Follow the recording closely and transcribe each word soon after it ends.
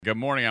Good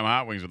morning, I'm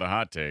Hot Wings with a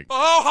hot take.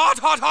 Oh, hot,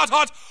 hot, hot,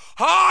 hot,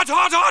 hot,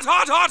 hot, hot,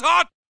 hot, hot,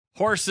 hot.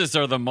 Horses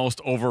are the most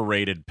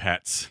overrated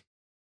pets.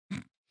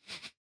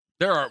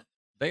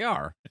 They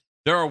are.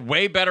 There are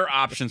way better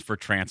options for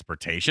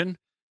transportation.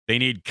 They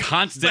need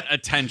constant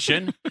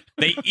attention.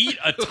 They eat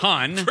a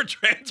ton. For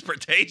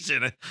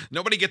transportation.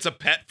 Nobody gets a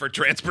pet for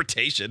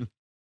transportation.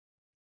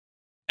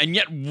 And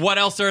yet, what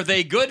else are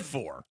they good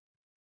for?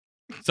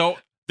 So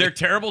they're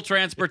terrible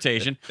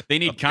transportation. They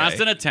need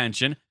constant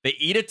attention. They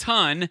eat a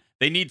ton.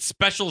 They need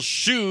special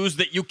shoes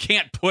that you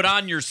can't put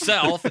on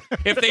yourself.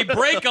 If they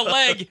break a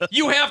leg,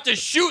 you have to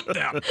shoot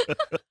them.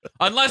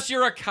 Unless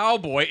you're a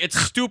cowboy, it's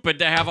stupid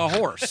to have a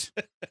horse.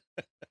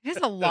 It's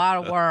a lot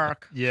of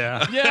work.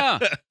 Yeah. Yeah.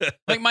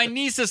 Like my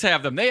nieces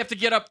have them. They have to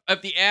get up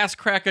at the ass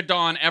crack of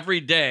dawn every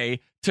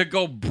day to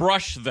go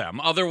brush them.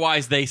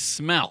 Otherwise, they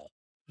smell.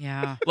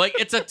 Yeah. Like,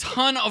 it's a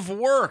ton of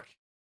work.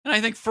 And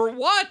I think, for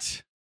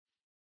what?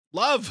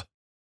 Love.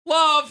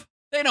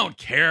 They don't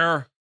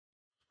care.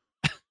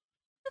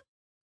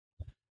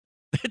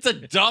 It's a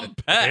dumb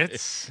pet.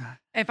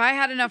 If I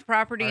had enough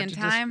property Hard and to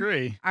time,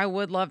 disagree. I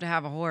would love to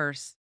have a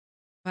horse,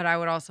 but I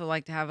would also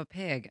like to have a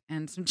pig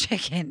and some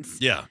chickens.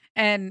 Yeah.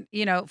 And,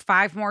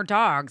 5 more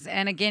dogs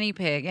and a guinea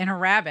pig and a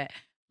rabbit.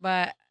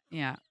 But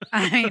yeah,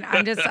 I mean,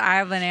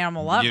 I'm an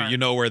animal lover. You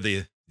know where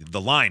the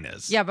line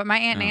is. Yeah, but my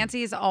Aunt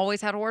Nancy's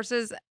always had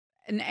horses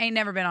and ain't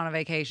never been on a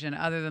vacation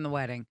other than the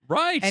wedding.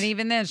 Right. And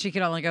even then, she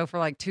could only go for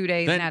like 2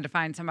 days and had to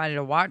find somebody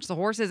to watch the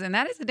horses. And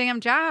that is a damn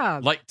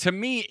job. Like, to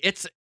me,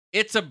 it's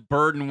a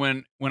burden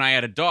when I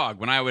had a dog,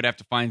 when I would have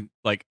to find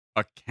like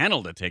a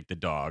kennel to take the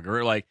dog,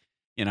 or like,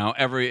 if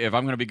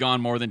I'm going to be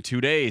gone more than 2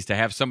 days, to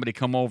have somebody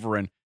come over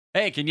and,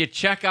 hey, can you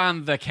check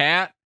on the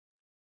cat?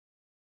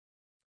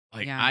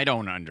 Like, Yeah. I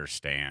don't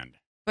understand.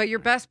 But your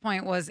best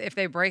point was if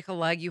they break a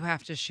leg, you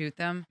have to shoot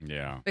them.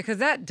 Yeah. Because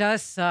that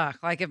does suck.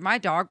 Like if my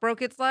dog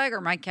broke its leg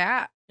or my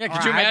cat. Yeah, or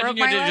could you I imagine broke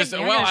you my did leg, just,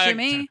 you're well, gonna shoot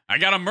me? I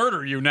got to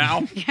murder you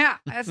now. Yeah,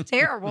 that's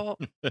terrible.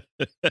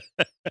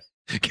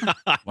 God,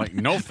 Like,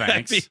 no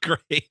thanks. that'd be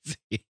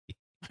crazy.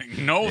 Like,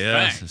 no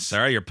Yes. thanks.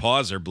 Sorry, your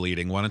paws are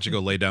bleeding. Why don't you go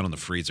lay down in the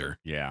freezer?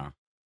 Yeah.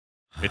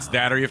 It's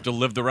that, or you have to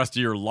live the rest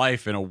of your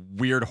life in a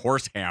weird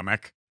horse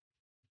hammock.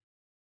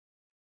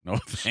 No,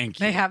 thank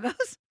you. They have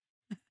those?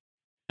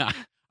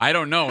 I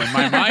don't know. In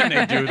my mind,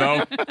 they do,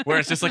 though, where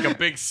it's just like a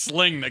big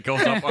sling that goes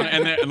up,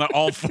 and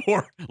all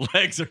 4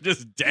 legs are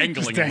just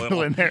dangling a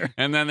little. there.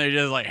 And then they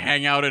just like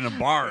hang out in a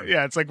barn.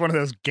 Yeah, it's like one of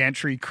those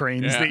gantry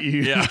cranes Yeah, that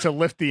you yeah. use to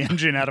lift the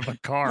engine out of a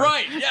car.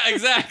 Right. Yeah,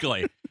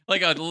 exactly.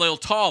 Like a little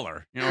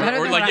taller. Better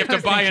Or than like what you I have to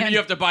was buy thinking. you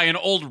have to buy an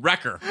old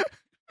wrecker.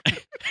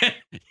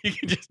 You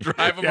can just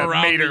drive them Yeah,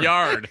 around Mater. the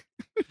yard.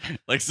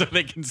 Like so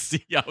they can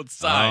see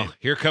outside. Oh,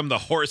 here come the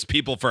horse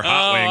people for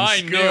Hot Wings.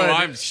 I knew. Good.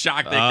 I'm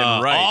shocked they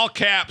can write. All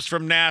caps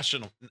from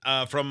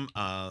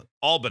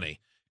Albany.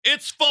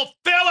 It's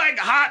fulfilling,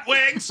 Hot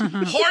Wings.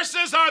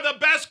 Horses are the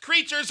best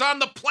creatures on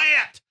the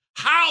plant.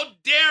 How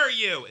dare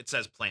you? It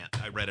says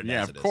plant. I read it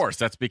Yeah, as of it is. course.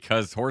 That's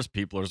because horse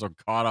people are so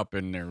caught up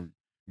in their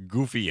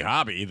goofy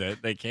hobby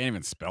that they can't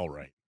even spell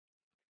right.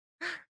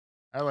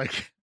 I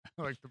like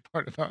the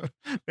part about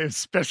they have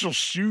special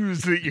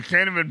shoes that you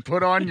can't even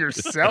put on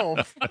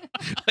yourself.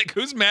 Like,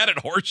 who's mad at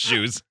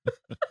horseshoes?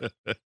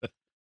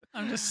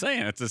 I'm just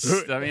saying, it's a Of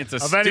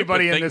stupid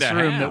anybody in thing this to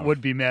room have. that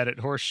would be mad at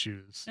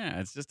horseshoes. Yeah,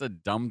 it's just a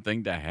dumb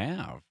thing to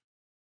have.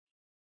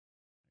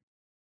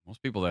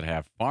 Most people that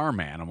have farm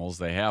animals,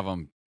 they have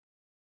them,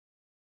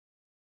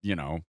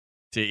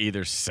 to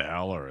either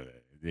sell or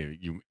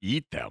you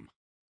eat them.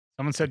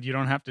 Someone said you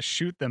don't have to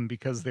shoot them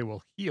because they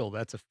will heal.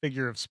 That's a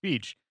figure of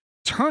speech.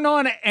 Turn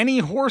on any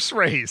horse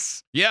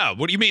race. Yeah,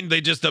 what do you mean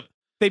they just...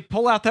 They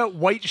pull out that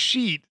white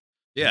sheet.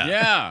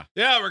 Yeah.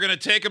 Yeah, we're going to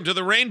take them to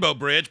the Rainbow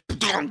Bridge.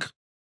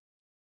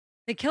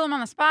 They kill them on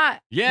the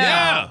spot.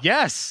 Yeah.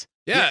 Yes.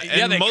 Yeah,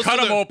 Yeah, and they most cut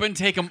of them open,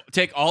 take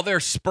all their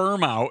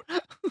sperm out,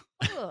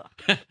 Ugh.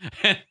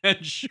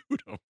 and shoot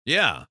them.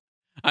 Yeah.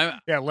 Yeah,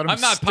 let them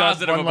I'm not stud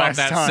positive one about last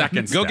that time.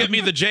 second Go step. get me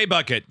the J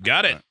bucket.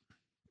 Got it.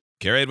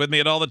 Carry it with me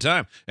at all the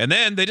time. And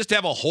then they just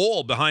have a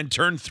hole behind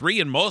turn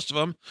 3 in most of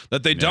them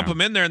that they dump Yeah.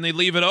 them in there and they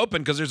leave it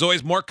open because there's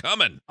always more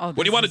coming. Oh, What do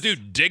you this want to is-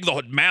 do? Dig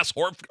the mass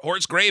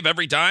horse grave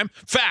every time?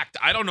 Fact.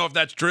 I don't know if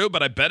that's true,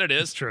 but I bet it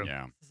It's is. true.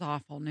 Yeah. This is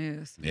awful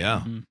news.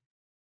 Yeah. Mhm.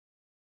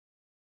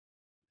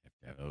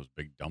 Yeah, those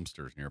big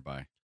dumpsters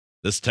nearby.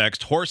 This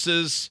text,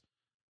 horses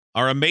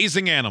are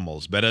amazing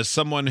animals, but as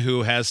someone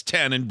who has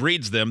 10 and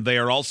breeds them, they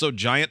are also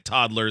giant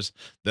toddlers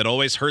that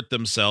always hurt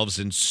themselves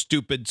in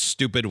stupid,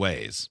 stupid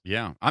ways.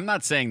 Yeah. I'm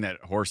not saying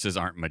that horses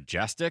aren't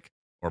majestic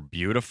or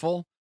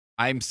beautiful.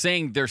 I'm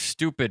saying they're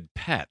stupid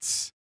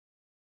pets.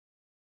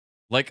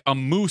 Like a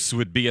moose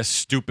would be a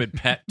stupid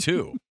pet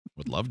too.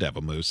 Would love to have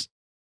a moose.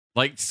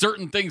 Like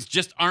certain things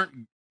just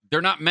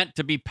they're not meant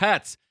to be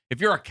pets. If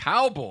you're a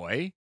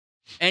cowboy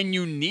and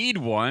you need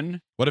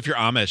one, What if you're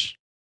Amish?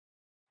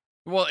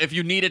 well, if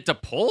you need it to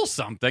pull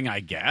something, I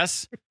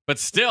guess. But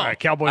still, All right,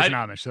 Cowboys I- and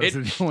Amish. Those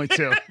are the only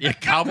two. yeah,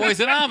 cowboys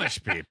and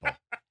Amish people. What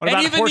And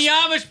about even horse- the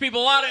Amish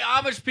people, a lot of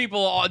Amish people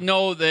all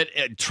know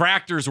that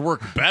tractors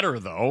work better,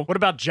 though. What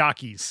about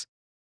jockeys?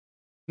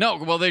 No,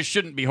 well, they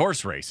shouldn't be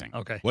horse racing.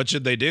 Okay. What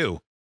should they do?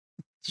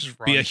 Just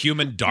Be a run.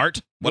 human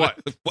dart? What?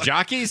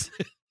 Jockeys?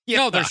 Yeah.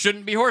 No, there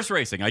shouldn't be horse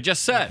racing. I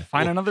just said.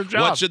 Find another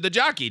job. What should the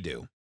jockey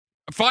do?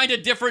 Find a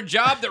different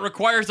job that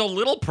requires a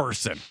little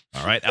person.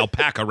 All right,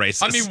 alpaca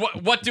races. I mean,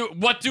 what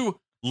do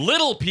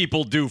little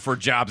people do for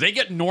jobs? They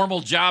get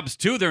normal jobs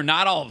too. They're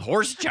not all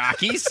horse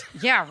jockeys.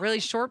 Yeah, really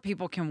short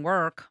people can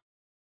work,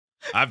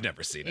 I've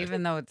never seen it.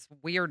 even though it's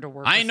weird to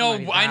work. I with know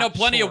somebody that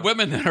plenty of short.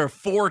 women that are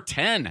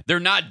 4'10". They're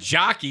not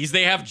jockeys.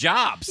 They have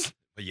jobs.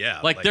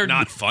 Yeah, Like, they're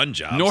not fun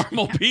jobs.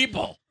 Normal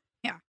people.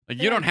 Yeah. Like,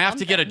 They you don't have have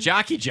to get a something.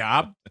 jockey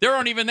job. There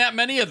aren't even that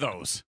many of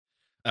those.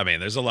 I mean,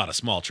 there's a lot of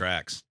small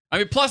tracks. I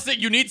mean, plus that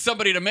you need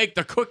somebody to make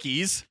the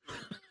cookies.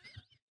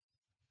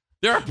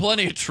 There are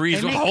plenty of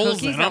trees They with make holes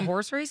cookies in at them.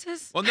 horse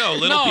races. Well, no,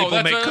 little No, people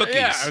that's make a- cookies.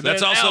 yeah, That's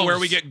they're also where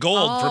we elves. get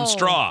gold from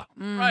straw.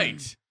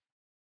 Right.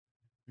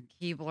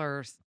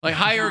 Keeblers. Like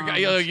hire,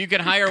 Drums. you can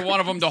hire one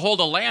of them to hold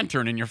a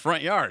lantern in your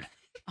front yard.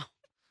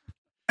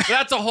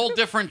 That's a whole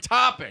different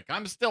topic.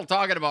 I'm still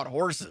talking about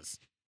horses.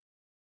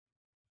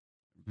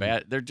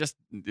 Bad. They're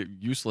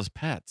useless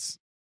pets.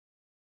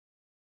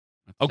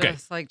 Okay.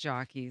 Just like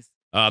jockeys.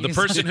 The Use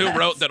person who pets.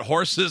 wrote that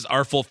horses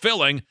are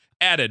fulfilling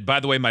added, by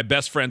the way, my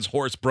best friend's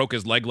horse broke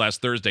his leg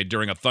last Thursday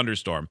during a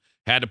thunderstorm.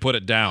 Had to put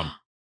it down.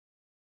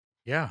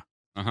 Yeah.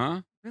 Uh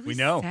huh. Really We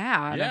know.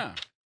 Sad. Yeah.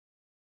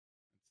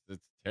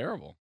 It's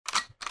terrible.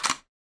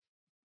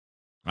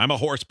 I'm a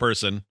horse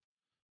person,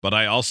 but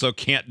I also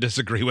can't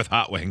disagree with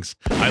hot wings.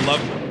 I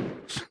love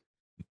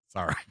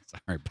Sorry.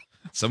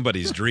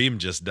 somebody's dream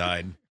just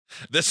died.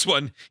 This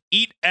one,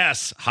 eat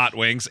S hot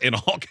wings in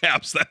all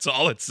caps. That's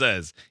all it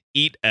says.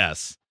 Eat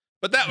S.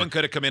 But that one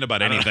could have come in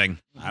about anything.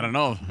 I don't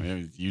know.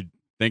 You'd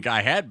think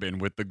I had been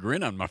with the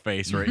grin on my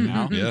face right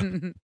now. Yeah.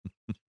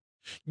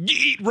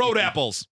 Eat road apples.